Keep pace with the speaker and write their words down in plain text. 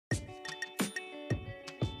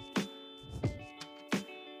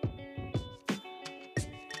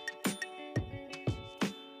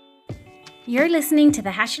You're listening to the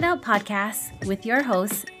Hash It Out podcast with your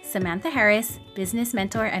hosts, Samantha Harris, business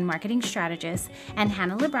mentor and marketing strategist, and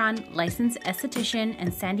Hannah LeBron, licensed esthetician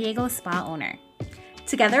and San Diego spa owner.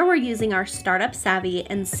 Together, we're using our startup savvy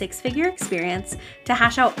and six-figure experience to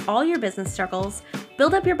hash out all your business struggles,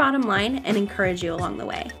 build up your bottom line, and encourage you along the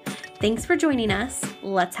way. Thanks for joining us.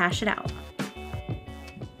 Let's hash it out.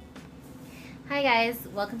 Hi guys,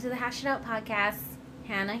 welcome to the Hash It Out podcast.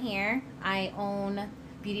 Hannah here. I own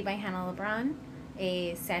Beauty by Hannah LeBron,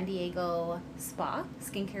 a San Diego spa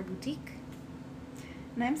skincare boutique.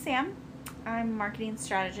 And I'm Sam. I'm a marketing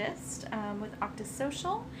strategist with Octus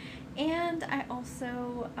Social, and I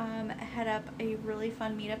also head up a really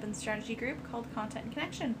fun meetup and strategy group called Content and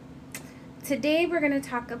Connection. Today we're going to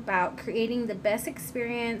talk about creating the best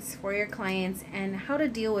experience for your clients and how to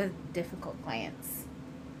deal with difficult clients.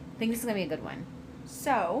 I think this is going to be a good one.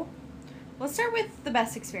 So, let's start with the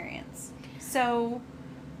best experience. So,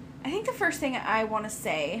 I think the first thing I want to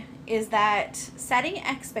say is that setting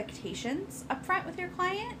expectations up front with your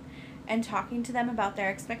client and talking to them about their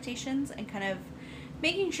expectations and kind of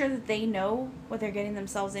making sure that they know what they're getting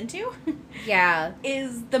themselves into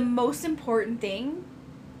is the most important thing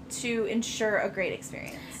to ensure a great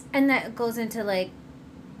experience. And that goes into like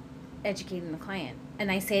educating the client.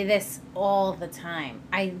 And I say this all the time.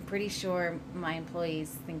 I'm pretty sure my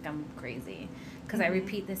employees think I'm crazy because I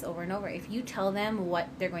repeat this over and over. If you tell them what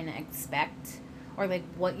they're going to expect or like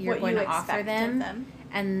what you're going to offer them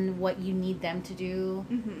and what you need them to do,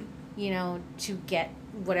 you know, to get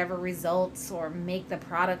whatever results or make the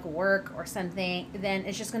product work or something, then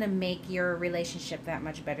it's just going to make your relationship that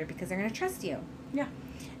much better because they're going to trust you. Yeah.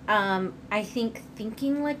 I think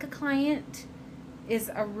thinking like a client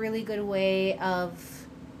is a really good way of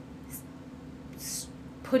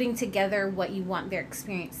putting together what you want their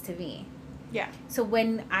experience to be. Yeah. So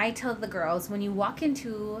when I tell the girls, when you walk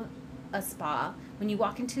into a spa, when you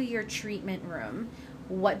walk into your treatment room,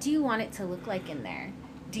 what do you want it to look like in there?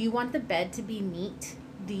 Do you want the bed to be neat?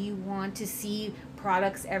 Do you want to see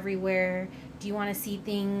products everywhere? Do you want to see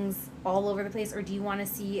things all over the place? Or do you want to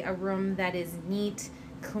see a room that is neat,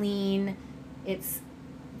 clean,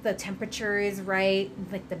 the temperature is right,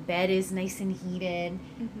 like the bed is nice and heated,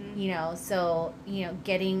 you know, so, you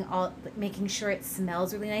know, making sure it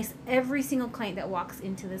smells really nice. Every single client that walks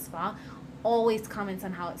into the spa always comments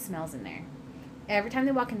on how it smells in there. Every time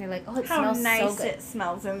they walk in, they're like, oh, it smells so good. How nice it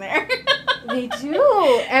smells in there. They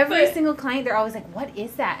do. Every single client, they're always like, what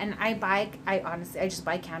is that? And I just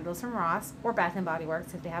buy candles from Ross or Bath & Body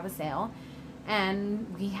Works if they have a sale.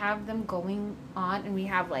 And we have them going on, and we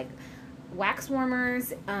have like wax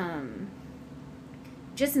warmers,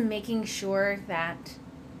 just making sure that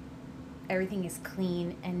everything is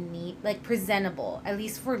clean and neat, like presentable, at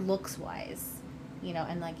least for looks wise, you know,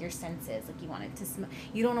 and like your senses, like you want it to smell.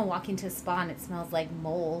 You don't want to walk into a spa and it smells like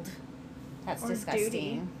mold. That's disgusting.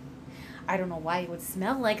 Duty. I don't know why it would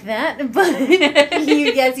smell like that, but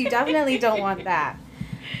you definitely don't want that.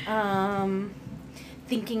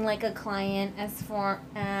 Thinking like a client as far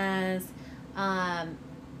as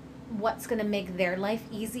what's going to make their life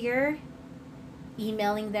easier,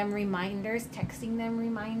 emailing them reminders, texting them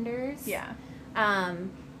reminders. Yeah.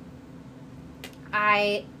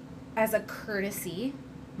 As a courtesy,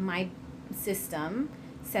 my system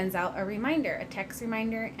sends out a reminder, a text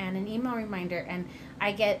reminder and an email reminder, and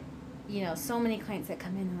I get, you know, so many clients that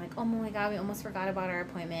come in and like, oh my God, we almost forgot about our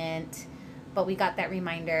appointment, but we got that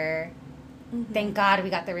reminder. Thank God we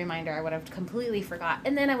got the reminder. I would have completely forgot,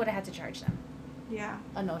 and then I would have had to charge them. Yeah.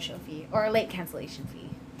 A no-show fee or a late cancellation fee.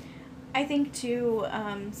 I think, too,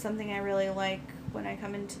 something I really like when I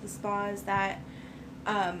come into the spa is that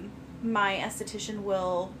my esthetician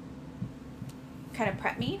will kind of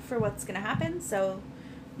prep me for what's going to happen. So,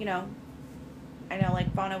 you know, I know,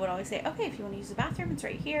 like, Vonna would always say, okay, if you want to use the bathroom, it's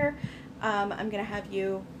right here. I'm going to have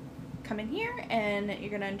you come in here, and you're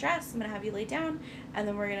going to undress. I'm going to have you lay down, and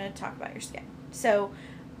then we're going to talk about your skin. So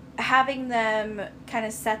having them kind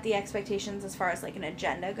of set the expectations as far as like an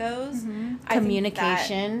agenda goes.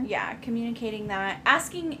 Communication. Communicating that.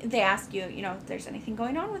 They ask you, you know, if there's anything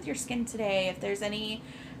going on with your skin today, if there's anything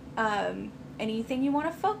you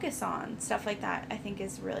want to focus on, stuff like that, I think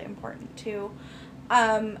is really important too.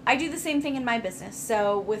 I do the same thing in my business.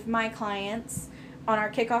 So with my clients, on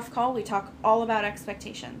our kickoff call, we talk all about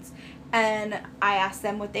expectations. And I ask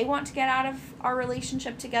them what they want to get out of our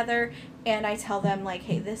relationship together, and I tell them, like,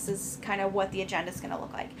 hey, this is kind of what the agenda is going to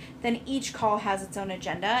look like. Then each call has its own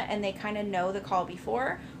agenda, and they kind of know the call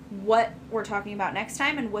before what we're talking about next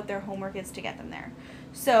time and what their homework is to get them there.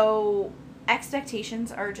 So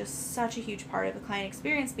expectations are just such a huge part of the client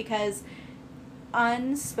experience because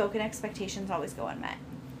unspoken expectations always go unmet.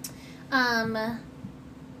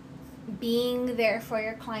 Being there for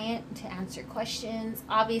your client to answer questions,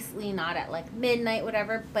 obviously not at like midnight,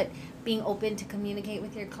 whatever, but being open to communicate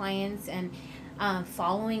with your clients and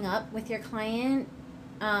following up with your client.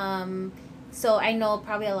 So I know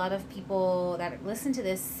probably a lot of people that listen to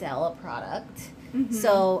this sell a product. Mm-hmm.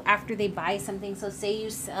 So after they buy something, so say you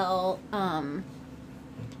sell,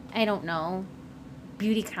 I don't know,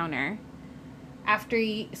 beauty counter. After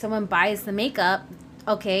someone buys the makeup,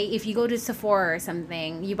 okay, if you go to Sephora or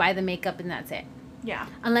something, you buy the makeup and that's it. Yeah.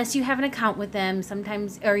 Unless you have an account with them,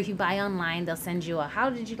 sometimes, or if you buy online, they'll send you a "How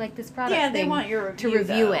did you like this product?" Yeah, they thing want your review to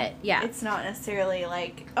review though. it. Yeah, it's not necessarily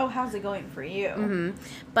like, oh, how's it going for you? Mm-hmm.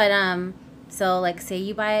 But so like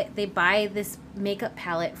say they buy this makeup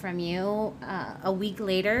palette from you. A week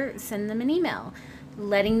later, send them an email,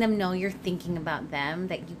 letting them know you're thinking about them,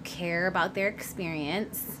 that you care about their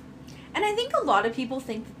experience. And I think a lot of people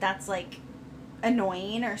think that that's like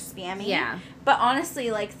annoying or spammy. Yeah. But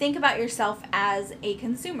honestly, like, think about yourself as a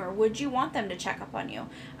consumer. Would you want them to check up on you?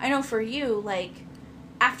 I know for you, like,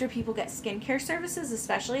 after people get skincare services,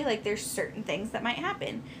 especially, like, there's certain things that might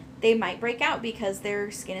happen. They might break out because their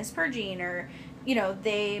skin is purging, or, you know,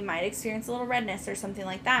 they might experience a little redness or something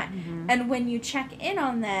like that. Mm-hmm. And when you check in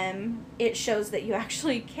on them, it shows that you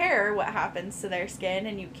actually care what happens to their skin,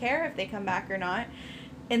 and you care if they come back or not,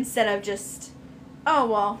 instead of just, oh,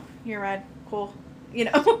 well, you're red. Cool. You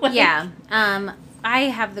know? Like, yeah. I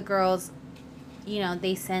have the girls, you know,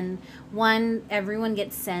 they send everyone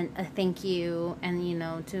gets sent a thank you, and, you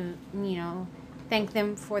know, to, you know, thank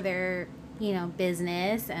them for their, you know,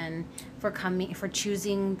 business and for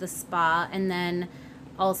choosing the spa. And then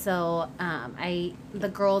also, the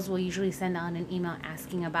girls will usually send out an email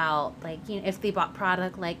asking about, like, you know, if they bought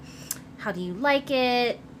product, like, how do you like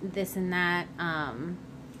it? This and that.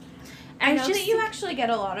 I know that you actually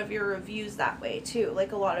get a lot of your reviews that way, too.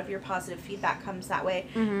 Like, a lot of your positive feedback comes that way.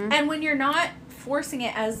 Mm-hmm. And when you're not forcing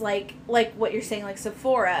it as, like what you're saying, like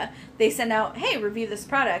Sephora, they send out, hey, review this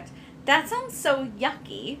product. That sounds so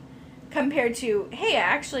yucky compared to, hey, I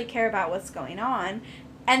actually care about what's going on.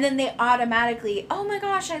 And then they automatically, oh, my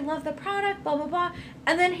gosh, I love the product, blah, blah, blah.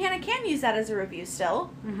 And then Hannah can use that as a review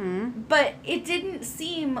still. Mm-hmm. But it didn't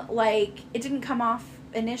seem like, it didn't come off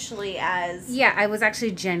initially as I was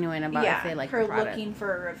actually genuine about if they like her the product. looking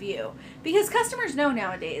for a review, because customers know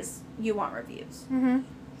nowadays you want reviews. Mm-hmm.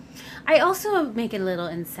 I also make a little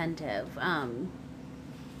incentive.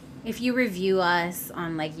 If you review us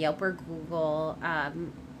on like Yelp or Google,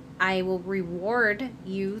 I will reward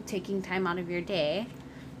you taking time out of your day,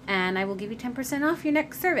 and I will give you 10% off your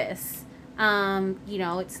next service. You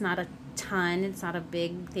know, it's not a ton, it's not a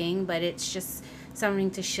big thing, but it's just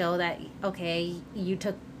something to show that, okay, you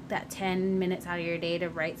took that 10 minutes out of your day to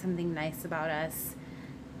write something nice about us.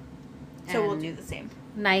 So we'll do the same.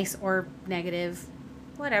 Nice or negative,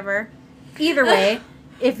 whatever. Either way,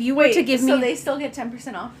 if you were to give me... So they still get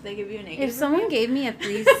 10% off if they give you a negative If someone review? gave me a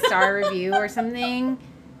 3-star review or something,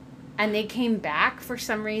 and they came back for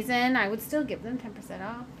some reason, I would still give them 10%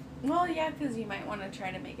 off. Well, yeah, because you might want to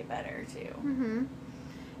try to make it better, too. Mm-hmm.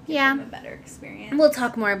 Give Yeah. them a better experience. We'll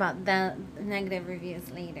talk more about the negative reviews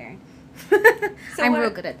later. I'm real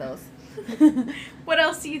good at those. What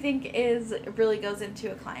else do you think really goes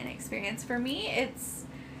into a client experience? For me, it's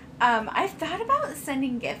I've thought about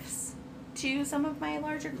sending gifts to some of my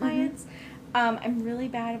larger clients. I'm really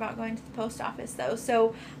bad about going to the post office, though.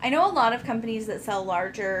 So I know a lot of companies that sell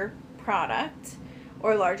larger product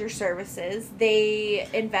or larger services, they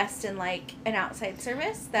invest in like an outside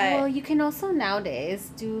service that... Well, you can also nowadays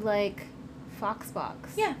do like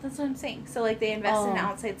Foxbox. Yeah, that's what I'm saying. So like they invest in an Oh.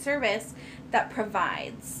 outside service that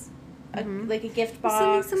provides Mhm. like a gift Sending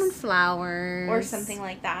box someone flowers or something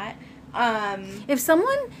like that.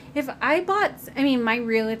 If I bought, I mean, my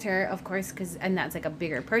realtor, of course, and that's like a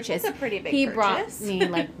bigger purchase. It's a pretty big He purchase. brought me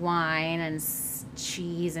like wine and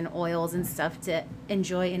cheese and oils and stuff to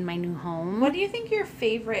enjoy in my new home. What do you think your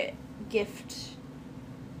favorite gift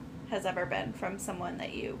has ever been from someone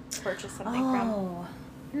that you purchased something from?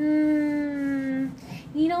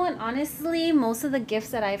 You know what? Honestly, most of the gifts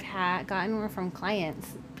that I've gotten were from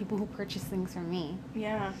clients, people who purchase things from me.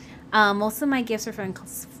 Yeah. Most of my gifts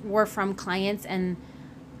were from clients, and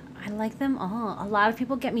I like them all. A lot of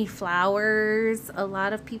people get me flowers. A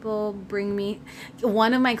lot of people bring me.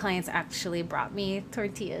 One of my clients actually brought me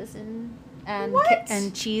tortillas and What?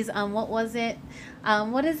 and cheese. What was it?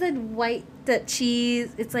 What is it? The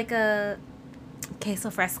cheese. It's like a queso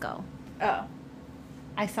fresco. Oh,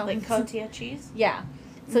 I saw like them- cotija cheese? Yeah.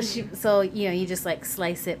 So you just like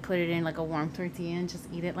slice it, put it in like a warm tortilla, and just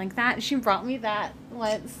eat it like that. She brought me that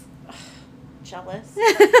once. jealous.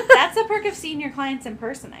 That's a perk of seeing your clients in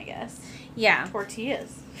person, I guess. Yeah.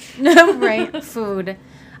 Tortillas. Right. Food.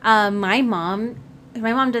 My mom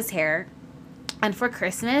does hair, and for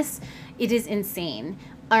Christmas, it is insane.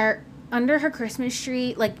 Under her Christmas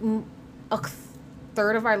tree, like a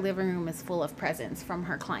third of our living room is full of presents from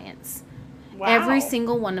her clients. Wow. Every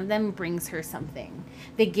single one of them brings her something.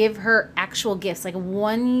 They give her actual gifts. Like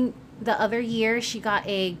the other year, she got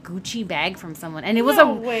a Gucci bag from someone, and it was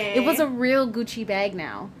it was a real Gucci bag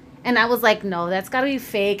now. And I was like, no, that's got to be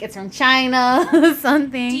fake. It's from China,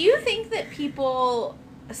 something. Do you think that people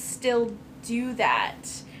still do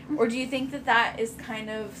that? Or do you think that that is kind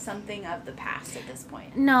of something of the past at this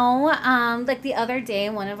point? No. Like the other day,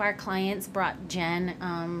 one of our clients brought Jen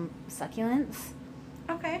succulents.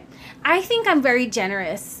 Okay. I think I'm very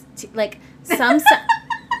generous. Like,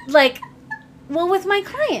 with my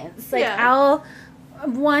clients. Like, Yeah.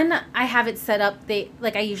 I have it set up.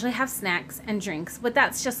 I usually have snacks and drinks, but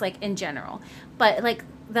that's just, like, in general. But, like,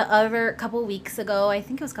 couple weeks ago,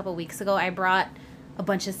 I brought a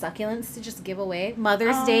bunch of succulents to just give away.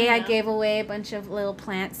 Mother's Day, yeah. I gave away a bunch of little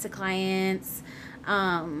plants to clients.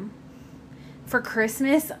 For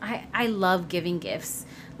Christmas, I love giving gifts.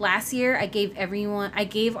 Last year, I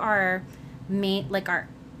gave our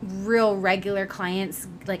real regular clients,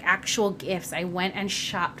 like, actual gifts. I went and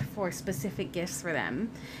shopped for specific gifts for them.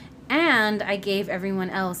 And I gave everyone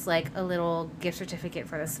else, like, a little gift certificate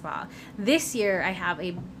for the spa. This year, I have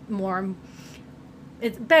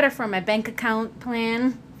it's better for my bank account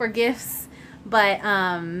plan for gifts. But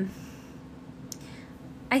I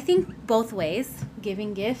think both ways,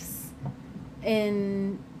 giving gifts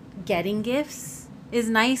and getting gifts is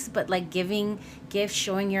nice, but, like, giving gifts,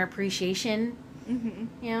 showing your appreciation, you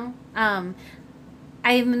know?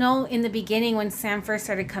 I know in the beginning when Sam first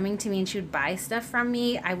started coming to me and she would buy stuff from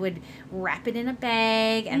me, I would wrap it in a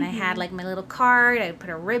bag, and I had, like, my little card. I would put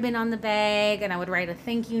a ribbon on the bag, and I would write a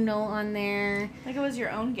thank you note on there. Like it was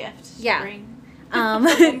your own gift to Yeah. bring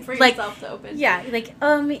for like, yourself to open. Yeah, like,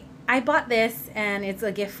 I bought this, and it's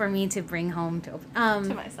a gift for me to bring home to open.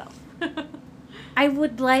 To myself. I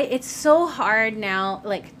would it's so hard now,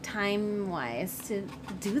 like, time-wise, to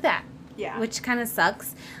do that. Yeah. Which kind of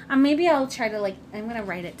sucks. Maybe I'll try to, like, I'm going to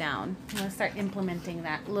write it down. I'm going to start implementing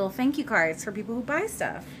that. Little thank you cards for people who buy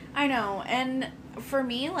stuff. I know. And for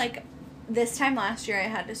me, like, this time last year, I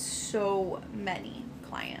had so many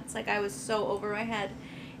clients. Like, I was so over my head.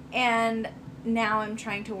 And now I'm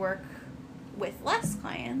trying to work with less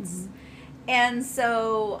clients. Mm-hmm. And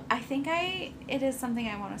so I think it is something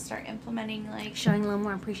I want to start implementing, like, showing a little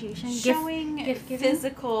more appreciation. Showing gift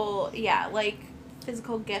physical, like,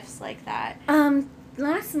 physical gifts like that.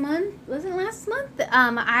 Last month,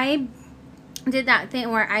 I did that thing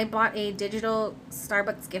where I bought a digital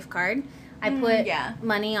Starbucks gift card. I put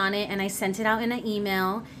money on it, and I sent it out in an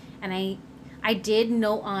email, and I did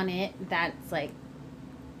note on it that's like,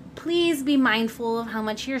 please be mindful of how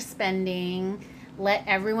much you're spending. Let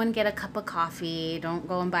everyone get a cup of coffee. Don't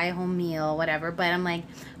go and buy a whole meal, whatever. But I'm like,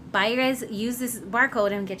 use this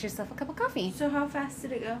barcode and get yourself a cup of coffee. So how fast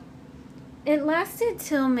did it go? It lasted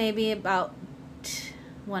till maybe about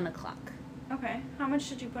 1 o'clock. Okay. How much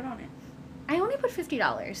did you put on it? I only put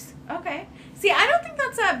 $50. Okay. See, I don't think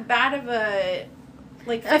that's that bad of a,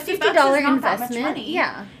 like, a $50 investment. That much money.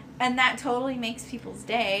 Yeah. And that totally makes people's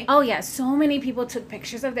day. Oh, yeah. So many people took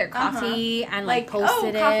pictures of their coffee and, like,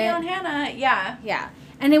 posted it. Coffee on Hannah. Yeah. Yeah.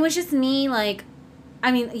 And it was just me, like,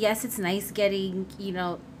 I mean, yes, it's nice getting,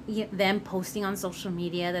 them posting on social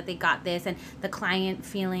media that they got this, and the client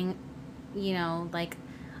feeling, like,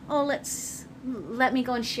 oh, let me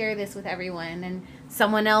go and share this with everyone. And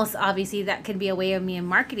someone else, obviously, that could be a way of me in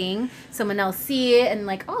marketing. Someone else see it and,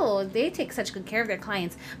 like, oh, they take such good care of their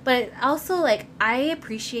clients. But also, like, I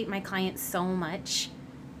appreciate my clients so much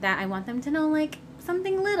that I want them to know, like,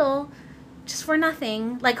 something little just for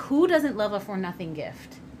nothing. Like, who doesn't love a for nothing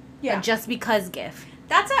gift? Yeah. A just because gift.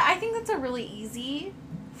 I think that's a really easy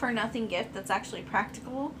for nothing gift that's actually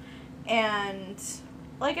practical and,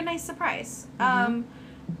 like, a nice surprise. Mm-hmm.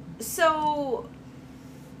 So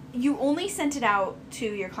you only sent it out to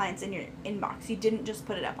your clients in your inbox. You didn't just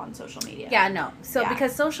put it up on social media. Yeah, no. So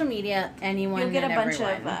because social media, anyone, you'll get and a bunch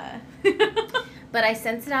everyone. of. But I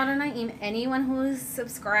sent it out on my email. Anyone who's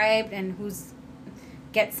subscribed and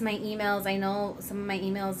gets my emails. I know some of my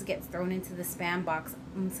emails get thrown into the spam box.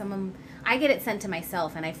 Some of them, I get it sent to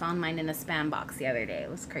myself, and I found mine in a spam box the other day.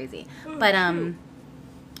 It was crazy. But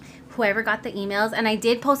whoever got the emails, and I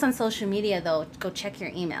did post on social media, though, go check your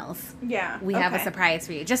emails. Yeah. We have a surprise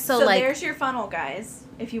for you. Just so there's your funnel, guys.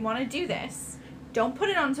 If you want to do this, don't put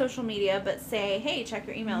it on social media, but say, hey, check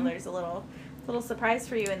your email. Mm-hmm. There's a little surprise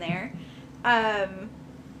for you in there. And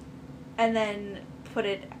then put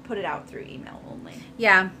it out through email only.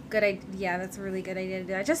 Yeah, yeah, that's a really good idea to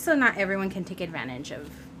do that. Just so not everyone can take advantage of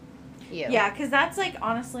you. Yeah, because that's like,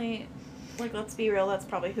 honestly, like, let's be real, that's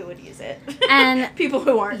probably who would use it. And people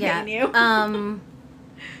who aren't paying you.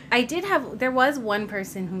 There was one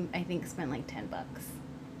person who I think spent like $10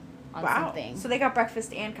 on something. So they got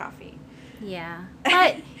breakfast and coffee. Yeah.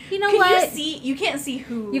 But you know what? You can't see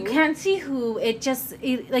who. You can't see who. It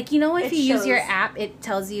like, you know, if you use your app, it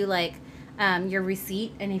tells you like your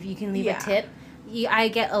receipt, and if you can leave a tip, I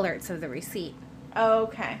get alerts of the receipt. Oh,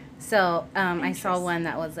 okay. So I saw one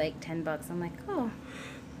that was like $10. I'm like, oh.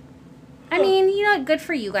 I mean, you know, good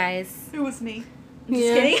for you guys. It was me. Just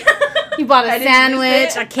kidding. You bought a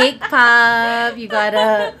sandwich, a cake pop, you got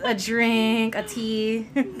a drink, a tea.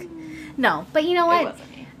 No, but you know what? It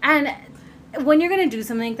wasn't me. And when you're going to do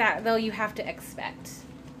something like that, though, you have to expect.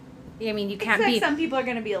 I mean, you can't be... Some people are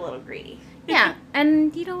going to be a little greedy. Yeah,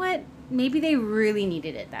 and you know what? Maybe they really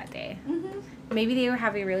needed it that day. Mm-hmm. Maybe they were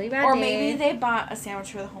having a really bad day. Or maybe they bought a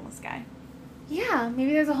sandwich for the homeless guy. Yeah,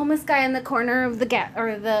 maybe there's a homeless guy in the corner of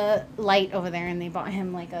the light over there, and they bought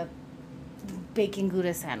him like a bacon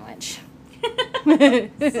Gouda sandwich.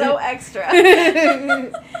 So extra.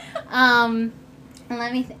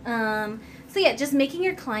 So yeah, just making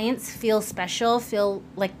your clients feel special, feel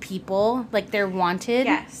like people, like they're wanted.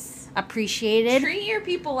 Yes. Appreciated. Treat your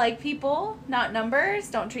people like people, not numbers.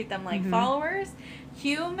 Don't treat them like followers.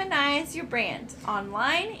 Humanize your brand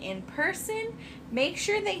online, in person. Make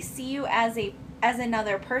sure they see you as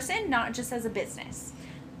another person, not just as a business.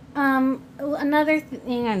 Another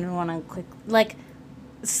thing I want to like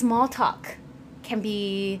small talk can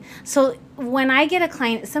be, so when I get a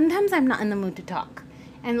client, sometimes I'm not in the mood to talk.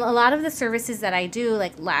 And a lot of the services that I do,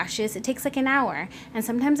 like lashes, it takes like an hour. And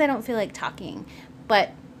sometimes I don't feel like talking.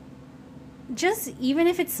 But just, even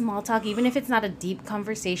if it's small talk, even if it's not a deep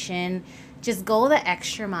conversation, just go the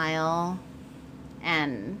extra mile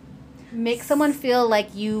and make someone feel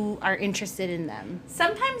like you are interested in them.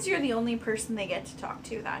 Sometimes you're the only person they get to talk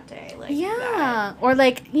to that day. Like Or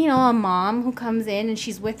like, you know, a mom who comes in and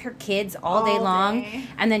she's with her kids all day long.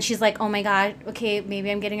 And then she's like, oh my God, okay,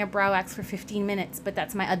 maybe I'm getting a brow wax for 15 minutes, but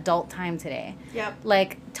that's my adult time today. Yep.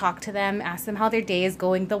 Like, talk to them, ask them how their day is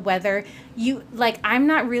going, the weather. I'm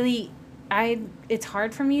not really, it's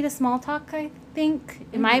hard for me to small talk, I think.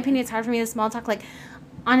 In my opinion, it's hard for me to small talk. Like,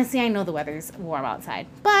 honestly, I know the weather's warm outside,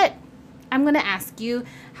 but I'm going to ask you,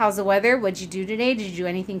 how's the weather? What'd you do today? Did you do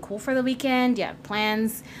anything cool for the weekend? Do you have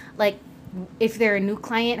plans? Like, if they're a new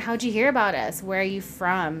client, how'd you hear about us? Where are you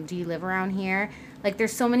from? Do you live around here? Like,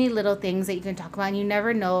 there's so many little things that you can talk about, and you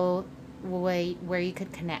never know where you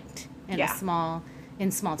could connect in small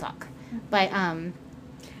talk. But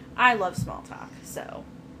I love small talk, so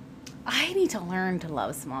I need to learn to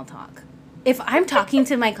love small talk. If I'm talking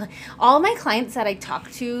to all my clients that I talk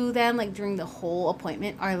to them, like, during the whole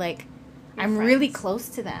appointment are like, I'm friends. Really close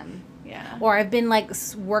to them. Yeah. Or I've been like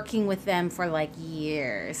working with them for like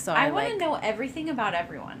years. So I want to know everything about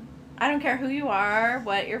everyone. I don't care who you are,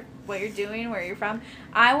 what you're doing, where you're from.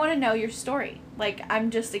 I want to know your story. Like, I'm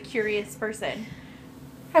just a curious person.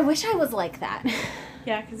 I wish I was like that.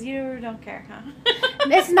 Yeah, because you don't care, huh?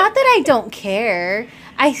 It's not that I don't care.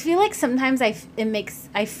 I feel like sometimes I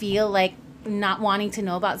feel like not wanting to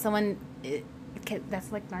know about someone,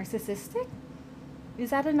 that's like narcissistic.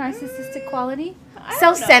 Is that a narcissistic quality?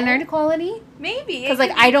 Self-centered quality? Maybe. Because,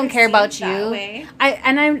 like, I don't care about you.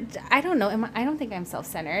 I don't know. I don't think I'm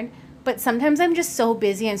self-centered. But sometimes I'm just so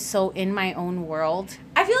busy and so in my own world.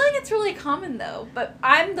 I feel like it's really common, though. But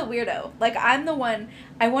I'm the weirdo. Like, I'm the one,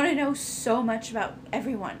 I want to know so much about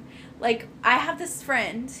everyone. Like, I have this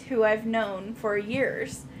friend who I've known for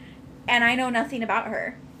years, and I know nothing about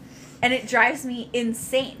her. And it drives me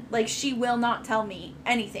insane. Like, she will not tell me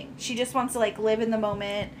anything. She just wants to, like, live in the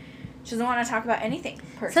moment. She doesn't want to talk about anything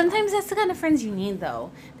personal. Sometimes that's the kind of friends you need, though.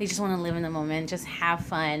 They just want to live in the moment, just have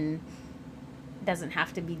fun. Doesn't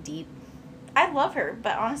have to be deep. I love her,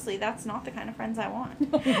 but honestly, that's not the kind of friends I want.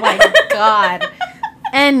 Oh, my God.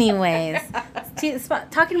 Anyways,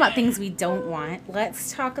 talking about things we don't want,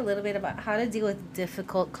 let's talk a little bit about how to deal with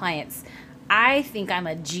difficult clients. I think I'm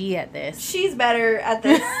a G at this. She's better at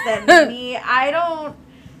this than me.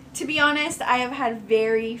 To be honest, I have had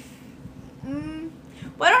I don't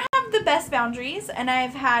have the best boundaries, and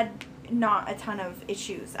I've had not a ton of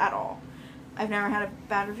issues at all. I've never had a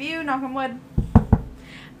bad review, knock on wood.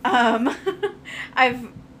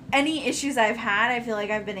 Any issues I've had, I feel like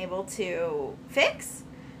I've been able to fix.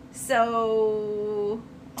 So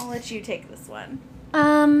I'll let you take this one.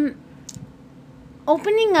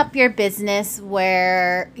 opening up your business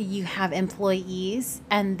where you have employees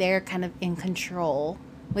and they're kind of in control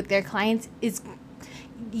with their clients is,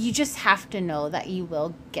 you just have to know that you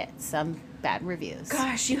will get some bad reviews.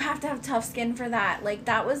 Gosh, you have to have tough skin for that. Like,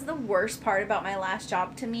 that was the worst part about my last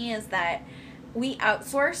job to me, is that we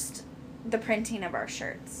outsourced the printing of our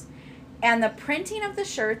shirts. And the printing of the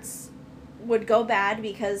shirts would go bad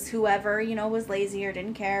because whoever, you know, was lazy or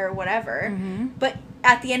didn't care or whatever. Mm-hmm. But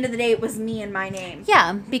at the end of the day, it was me and my name.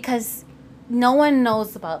 Yeah, because no one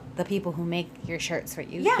knows about the people who make your shirts for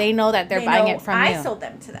you. Yeah. They know that they're buying know it from you. I sold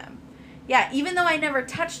them to them. Yeah, even though I never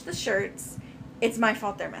touched the shirts, it's my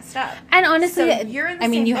fault they're messed up. And honestly, So you're in the I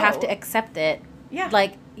mean, same you have boat. to accept it. Yeah.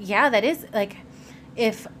 Like, yeah, that is, like,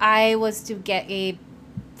 if I was to get a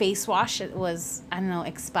face wash that was, I don't know,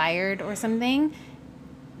 expired or something,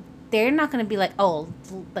 they're not going to be like, oh,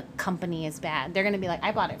 the company is bad. They're going to be like,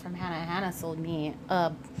 I bought it from Hannah. Hannah sold me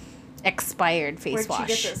a expired face wash. Where'd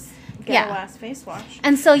you get this Yeah. ghetto-ass face wash?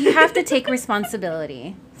 And so you have to take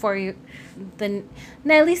responsibility for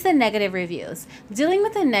at least the negative reviews. Dealing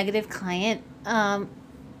with a negative client,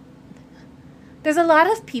 there's a lot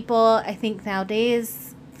of people, I think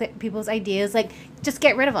nowadays, people's ideas like, just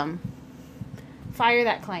get rid of them. Fire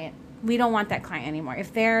that client. We don't want that client anymore.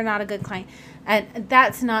 If they're not a good client. And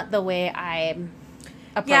that's not the way I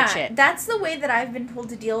approach it. That's the way that I've been told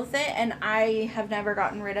to deal with it, and I have never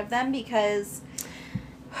gotten rid of them because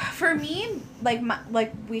for me,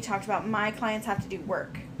 like we talked about, my clients have to do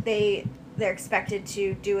work. They're expected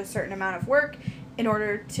to do a certain amount of work in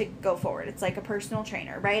order to go forward. It's like a personal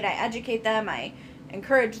trainer, right? I educate them, I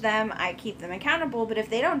encourage them, I keep them accountable, but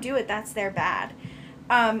if they don't do it, that's their bad.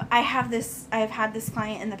 I've had this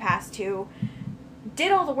client in the past who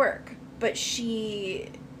did all the work, but she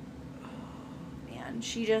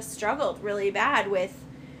just struggled really bad with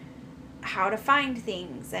how to find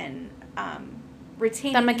things and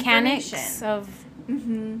retain The mechanics information. of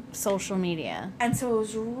Mm-hmm. social media. And so it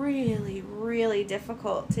was really, really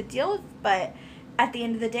difficult to deal with. But at the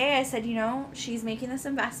end of the day, I said, you know, she's making this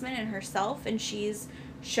investment in herself and she's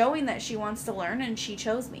showing that she wants to learn, and she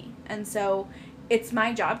chose me. And so it's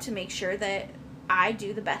my job to make sure that I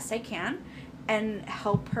do the best I can and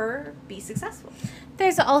help her be successful.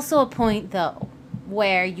 There's also a point, though,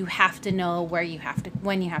 where you have to know when you have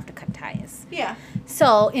to cut ties. Yeah.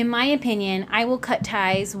 So, in my opinion, I will cut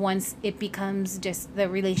ties once it becomes just the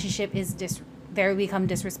relationship is they become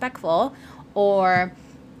disrespectful, or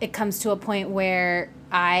it comes to a point where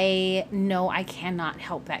I know I cannot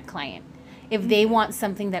help that client. If they want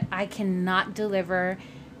something that I cannot deliver,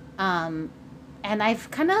 and I've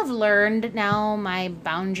kind of learned now my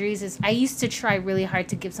boundaries is, I used to try really hard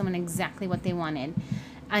to give someone exactly what they wanted.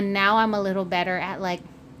 And now I'm a little better at like,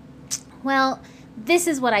 well, this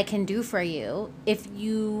is what I can do for you. If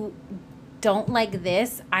you don't like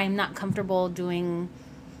this, I'm not comfortable doing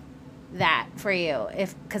that for you.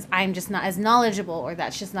 Because I'm just not as knowledgeable, or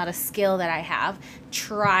that's just not a skill that I have.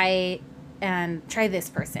 Try this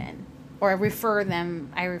person, or I refer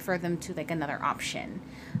them to like another option.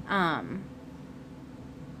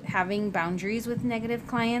 Having boundaries with negative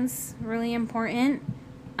clients, really important.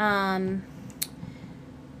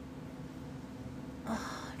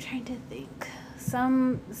 Trying to think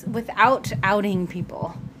some without outing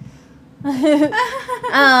people. Because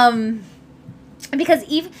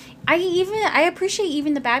I appreciate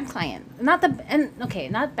even the bad client, not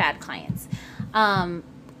bad clients,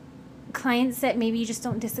 clients that maybe you just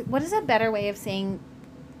don't what is a better way of saying,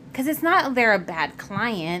 because it's not they're a bad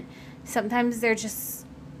client, sometimes they're just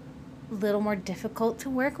a little more difficult to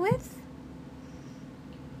work with.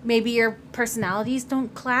 Maybe your personalities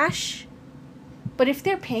don't clash. But if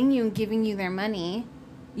they're paying you and giving you their money,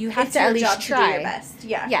 you have It's to your at least job try. to do your best.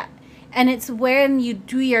 Yeah. Yeah. And it's when you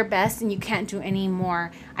do your best and you can't do any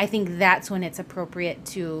more, I think that's when it's appropriate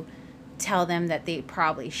to tell them that they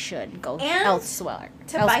probably should go And elsewhere.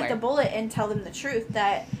 To bite the bullet and tell them the truth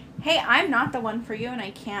that, hey, I'm not the one for you and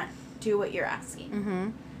I can't do what you're asking. Mm-hmm.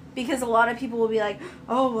 Because a lot of people will be like,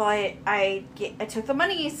 oh, well, I took the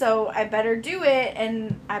money, so I better do it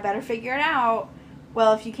and I better figure it out.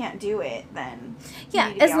 Well, if you can't do it, then Yeah,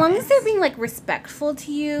 you need to be as long as honest. they're being like respectful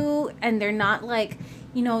to you and they're not like,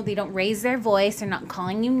 you know, they don't raise their voice, they're not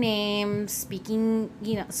calling you names, speaking,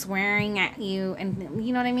 you know, swearing at you, and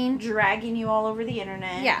you know what I mean? Dragging you all over the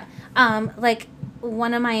internet. Yeah. Like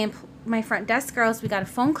one of my front desk girls, we got a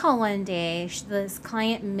phone call one day. This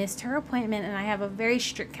client missed her appointment, and I have a very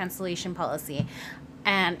strict cancellation policy.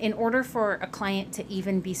 And in order for a client to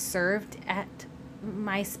even be served at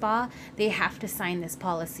my spa, they have to sign this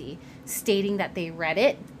policy stating that they read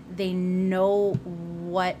it, they know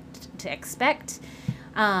what to expect,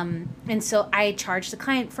 And so I charged the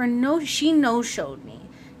client for she no-showed me.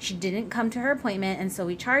 She didn't come to her appointment, and so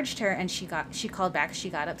we charged her, and she called back. She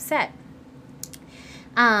got upset.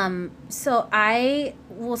 So I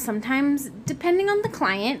will sometimes, depending on the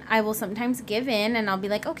client, I will sometimes give in, and I'll be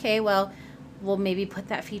like, okay, well, we'll maybe put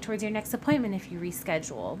that fee towards your next appointment if you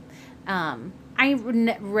reschedule. I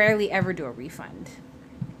rarely ever do a refund.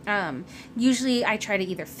 Usually I try to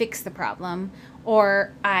either fix the problem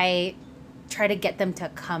or I try to get them to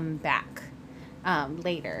come back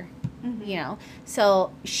later. You know,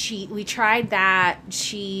 so we tried that.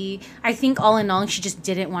 I think all in all, she just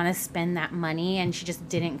didn't want to spend that money, and she just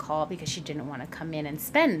didn't call because she didn't want to come in and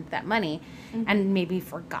spend that money, and maybe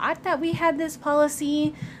forgot that we had this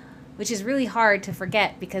policy, which is really hard to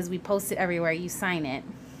forget because we post it everywhere. You sign it.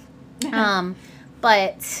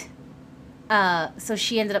 So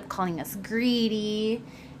she ended up calling us greedy,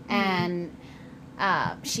 and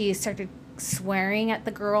she started swearing at the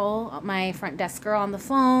girl, my front desk girl, on the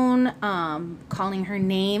phone, calling her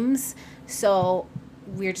names. So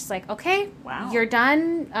we're just like, okay, wow, you're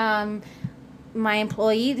done. My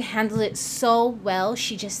employee handled it so well.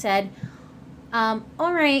 She just said, all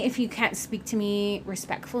right, if you can't speak to me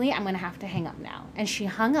respectfully, I'm going to have to hang up now. And she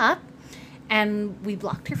hung up, and we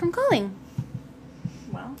blocked her from calling.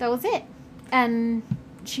 Wow. That was it. And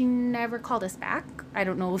she never called us back. I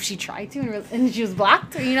don't know if she tried to, and she was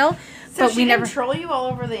blocked, you know. So but she didn't troll you all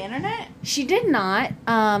over the internet? She did not.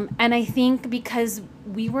 And I think because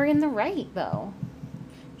we were in the right, though.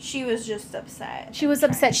 She was just upset. She was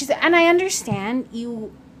upset. She said, and I understand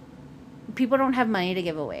people don't have money to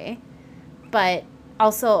give away, but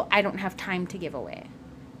also I don't have time to give away.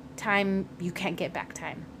 Time, you can't get back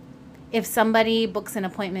time. If somebody books an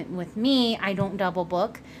appointment with me, I don't double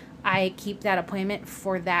book. I keep that appointment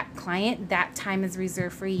for that client. That time is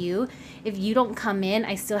reserved for you. If you don't come in,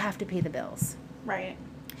 I still have to pay the bills. Right.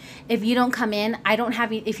 If you don't come in, I don't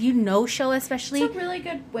have you. If you no-show, especially. It's a really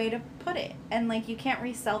good way to put it. And, like, you can't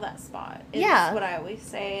resell that spot. Is what I always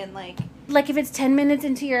say. And, like if it's 10 minutes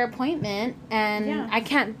into your appointment and I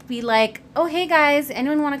can't be like, oh, hey, guys,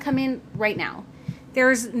 anyone want to come in right now?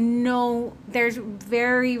 There's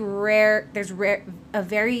very,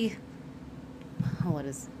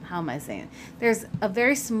 how am I saying it? There's a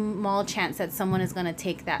very small chance that someone is going to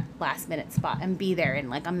take that last minute spot and be there in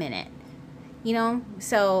like a minute, you know?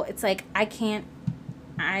 So it's like, I can't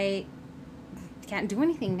do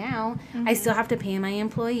anything now. I still have to pay my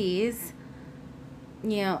employees.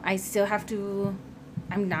 You know, I still have to,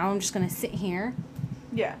 I'm just going to sit here.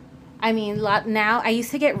 Yeah. I mean, now I used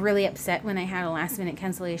to get really upset when I had a last minute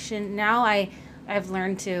cancellation. Now I've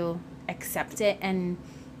learned to accept it and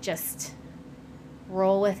just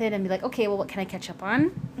roll with it and be like, okay, well, what can I catch up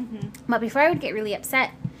on? But before I would get really upset.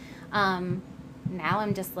 Now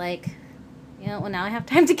I'm just like, you know, well, now I have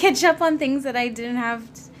time to catch up on things that I didn't have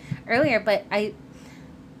earlier. But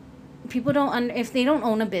people don't, if they don't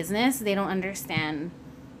own a business, they don't understand.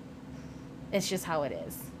 It's just how it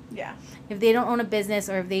is. Yeah. If they don't own a business,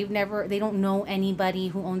 or if they don't know anybody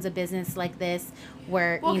who owns a business like this,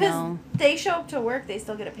 where, you know, they show up to work, they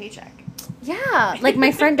still get a paycheck. Yeah, like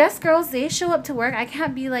my front desk girls, they show up to work. I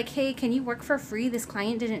can't be like, hey, can you work for free? This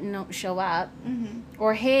client didn't show up.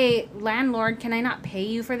 Or, hey, landlord, can I not pay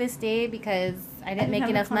you for this day because I didn't make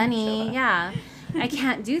enough money? Yeah, I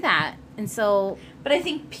can't do that. And so, but I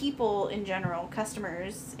think people in general,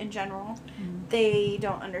 customers in general, they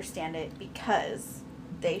don't understand it because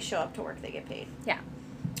they show up to work, they get paid. Yeah.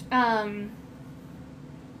 Have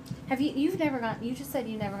you just said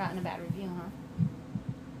you've never gotten a bad review, huh?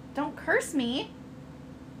 Don't curse me.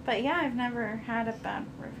 But yeah, I've never had a bad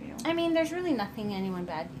review. I mean, there's really nothing anyone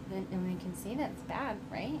can say that's bad,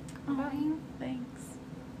 right? About you? Thanks.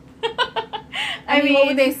 I mean, what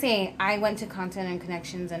would they say? I went to Content and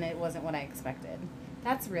Connections and it wasn't what I expected.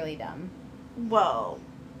 That's really dumb. Well.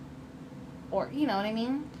 Or, you know what I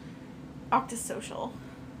mean? Octus Social.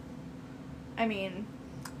 I mean,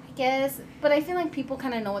 I guess, but I feel like people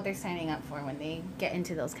kind of know what they're signing up for when they get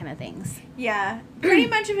into those kind of things. Yeah. Pretty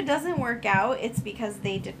much if it doesn't work out, it's because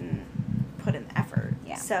they didn't put in the effort.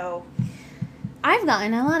 Yeah. So, I've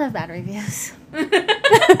gotten a lot of bad reviews.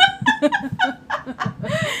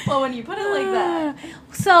 Well, when you put it like that.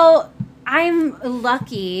 So, I'm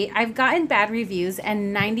lucky. I've gotten bad reviews,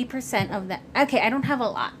 and 90% of them... Okay, I don't have a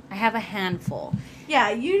lot. I have a handful. Yeah,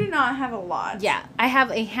 you do not have a lot. Yeah, I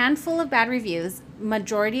have a handful of bad reviews.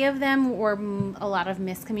 Majority of them were a lot of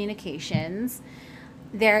miscommunications.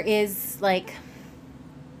 There is, like,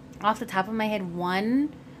 off the top of my head,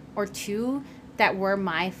 1 or 2 that were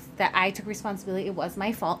that I took responsibility. It was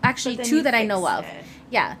my fault. Actually, 2 that I know of. It.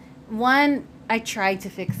 Yeah. One, I tried to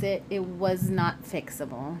fix it. It was not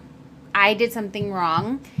fixable. I did something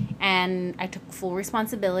wrong, and I took full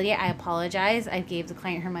responsibility. I apologize. I gave the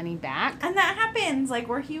client her money back. And that happens. Like,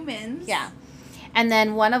 we're humans. Yeah. And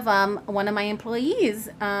then one of my employees,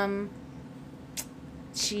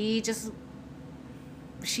 she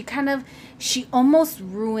almost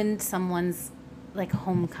ruined someone's, like,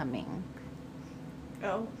 homecoming.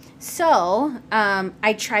 Oh. So,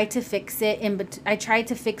 I tried to fix it. I tried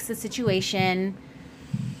to fix the situation.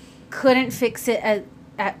 Couldn't fix it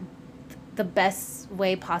at the best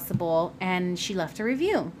way possible, and she left a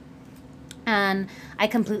review. And I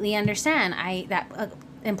completely understand. That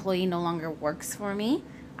employee no longer works for me.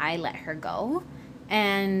 I let her go,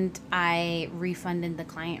 and I refunded the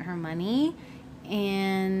client her money.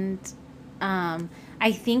 And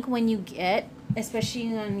I think when you get,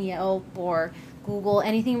 especially on Yelp or Google,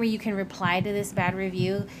 anything where you can reply to this bad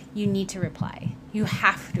review, you need to reply. You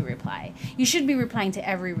have to reply. You should be replying to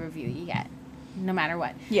every review you get, no matter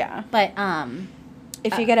what. Yeah. But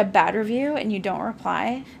if you get a bad review and you don't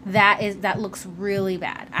reply, that looks really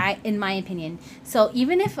bad, in my opinion. So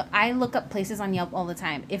even if I look up places on Yelp all the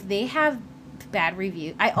time, if they have bad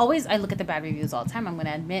reviews, I look at the bad reviews all the time, I'm going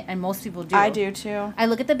to admit, and most people do. I do too. I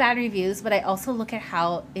look at the bad reviews, but I also look at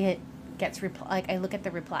how it gets I look at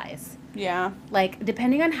the replies. Yeah. Like,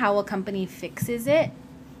 depending on how a company fixes it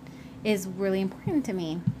is really important to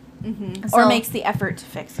me. Mm-hmm. So, or makes the effort to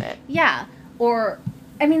fix it. Yeah. Or,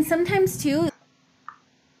 I mean, sometimes too.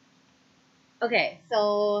 Okay,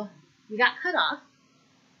 so we got cut off,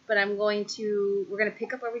 but we're going to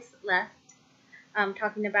pick up where we left,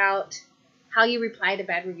 talking about how you reply to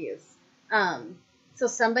bad reviews. So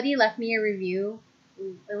somebody left me a review,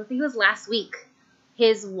 I think it was last week.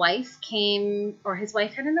 His wife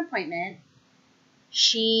had an appointment.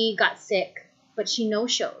 She got sick, but she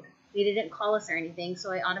no-showed. They didn't call us or anything,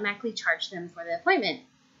 so I automatically charged them for the appointment.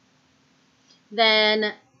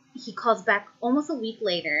 Then he calls back almost a week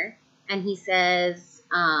later, and he says,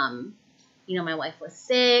 my wife was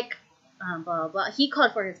sick, blah, blah, blah. He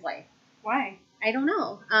called for his wife. Why? I don't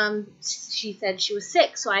know. She said she was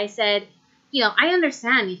sick, so I said, I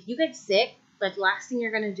understand if you get sick, like, last thing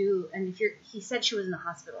you're going to do, and he said she was in the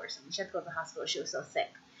hospital or something. She had to go to the hospital. She was so sick.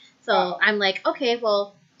 So I'm like, okay,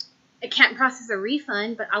 well, I can't process a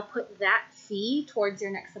refund, but I'll put that fee towards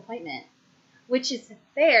your next appointment, which is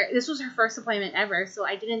fair. This was her first appointment ever, so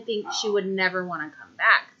I didn't think she would never want to come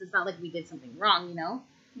back. It's not like we did something wrong,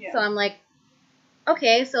 Yeah. So I'm like,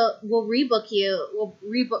 okay, so we'll rebook you. We'll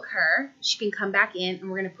rebook her. She can come back in,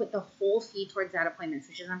 and we're going to put the full fee towards that appointment,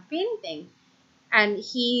 so she doesn't have to pay anything. And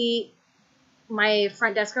my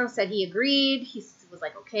front desk girl said he agreed. He was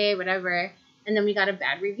like, okay, whatever. And then we got a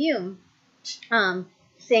bad review,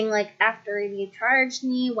 saying, like, after they charged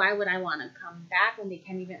me, why would I want to come back when they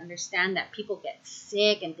can't even understand that people get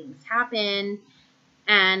sick and things happen?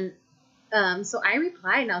 And so I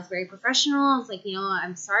replied, and I was very professional. I was like,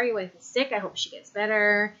 I'm sorry your wife is sick. I hope she gets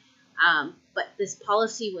better. But this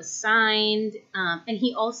policy was signed. And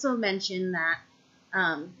he also mentioned that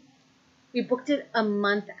we booked it a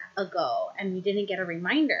month ago, and we didn't get a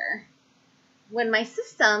reminder. When my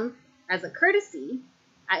system, as a courtesy,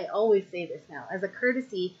 I always say this now, as a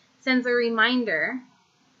courtesy, sends a reminder,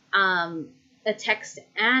 a text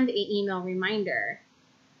and an email reminder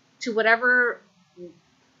to whatever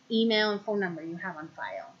email and phone number you have on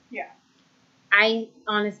file. Yeah. I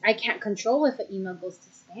can't control if an email goes to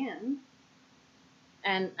spam.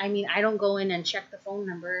 And, I mean, I don't go in and check the phone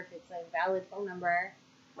number if it's a valid phone number.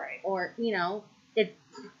 Right. Or,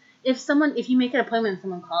 if you make an appointment and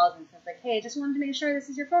someone calls and says, like, hey, I just wanted to make sure this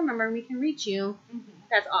is your phone number and we can reach you,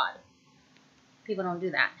 That's odd. People don't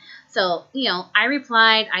do that. So, I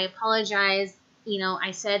replied, I apologized,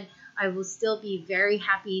 I said I will still be very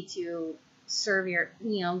happy to serve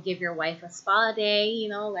give your wife a spa day,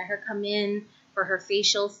 let her come in for her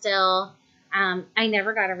facial still. I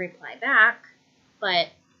never got a reply back, but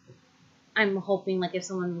I'm hoping, like, if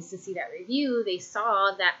someone was to see that review, they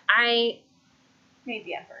saw that I made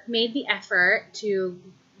the effort to,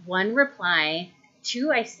 1, reply, 2,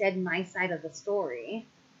 I said my side of the story,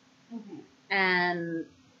 and,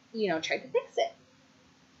 tried to fix it.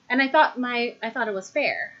 And I thought it was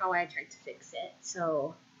fair how I tried to fix it.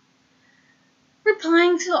 So,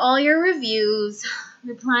 replying to all your reviews,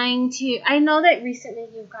 I know that recently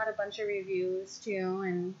you've got a bunch of reviews too,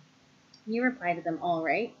 and you reply to them all,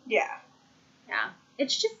 right? Yeah. Yeah.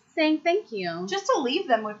 It's just saying thank you. Just to leave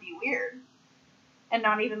them would be weird. And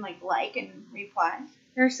not even like and reply.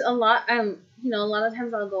 There's a lot, a lot of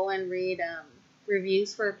times I'll go and read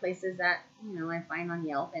reviews for places that, I find on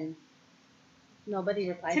Yelp, and nobody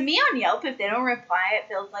replies. To me on Yelp, if they don't reply, it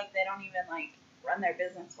feels like they don't even run their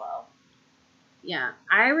business well. Yeah,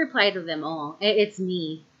 I reply to them all. It's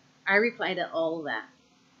me. I reply to all of that.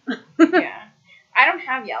 Yeah. I don't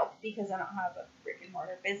have Yelp because I don't have a brick and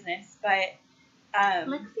mortar business, but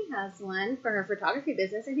Lexi has one for her photography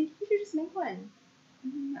business. I think you should just make one.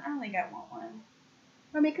 I don't think I want one.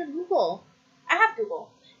 Or make a Google. I have Google.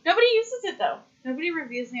 Nobody uses it though. Nobody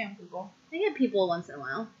reviews me on Google. I get people once in a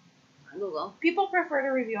while on Google. People prefer to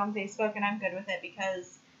review on Facebook, and I'm good with it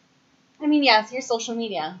because I mean, yeah, it's your social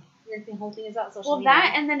media. The whole thing is about social media. Well,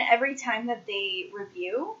 that, and then every time that they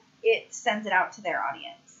review, it sends it out to their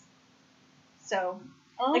audience. So,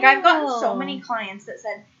 like, I've gotten so many clients that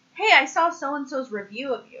said, hey, I saw so-and-so's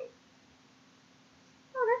review of you.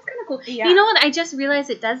 Oh, that's kind of cool. Yeah. You know what? I just realized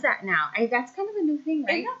it does that now. That's kind of a new thing,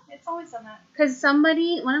 right? Yeah, it's always done that. Because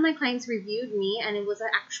one of my clients reviewed me, and it was an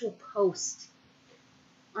actual post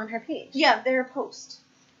on her page. Yeah, they're a post.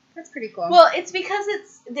 That's pretty cool. Well, it's because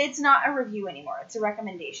it's not a review anymore. It's a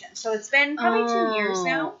recommendation. So it's been probably 2 years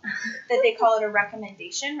now that they call it a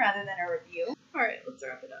recommendation rather than a review. All right, let's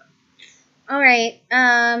wrap it up. All right.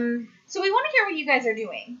 So we want to hear what you guys are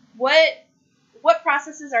doing. What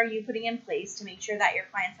processes are you putting in place to make sure that your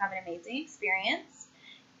clients have an amazing experience?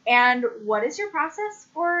 And what is your process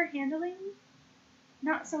for handling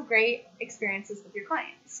not so great experiences with your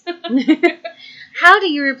clients? How do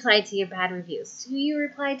you reply to your bad reviews? Do you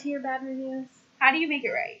reply to your bad reviews? How do you make it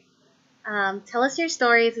right? Tell us your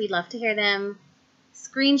stories. We'd love to hear them.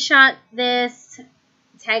 Screenshot this.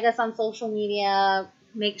 Tag us on social media.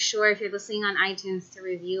 Make sure if you're listening on iTunes to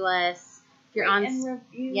review us. If you're Rate and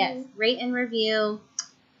review. Yes, rate and review.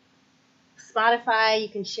 Spotify, you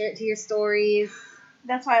can share it to your stories.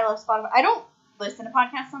 That's why I love Spotify. I don't listen to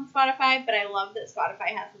podcasts on Spotify, but I love that Spotify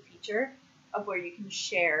has the feature of where you can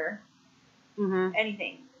share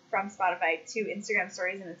anything from Spotify to Instagram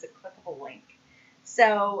stories, and it's a clickable link.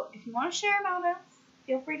 So if you want to share about us,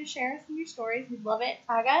 feel free to share us in your stories. We'd love it.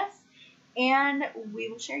 Tag us, and we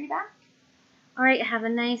will share you back. All right, have a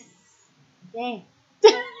nice day.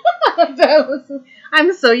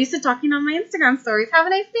 I'm so used to talking on my Instagram stories. Have a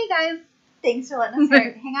nice day, guys. Thanks for letting us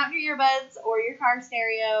hang out in your earbuds or your car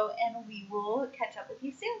stereo, and we will catch up with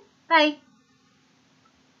you soon. Bye.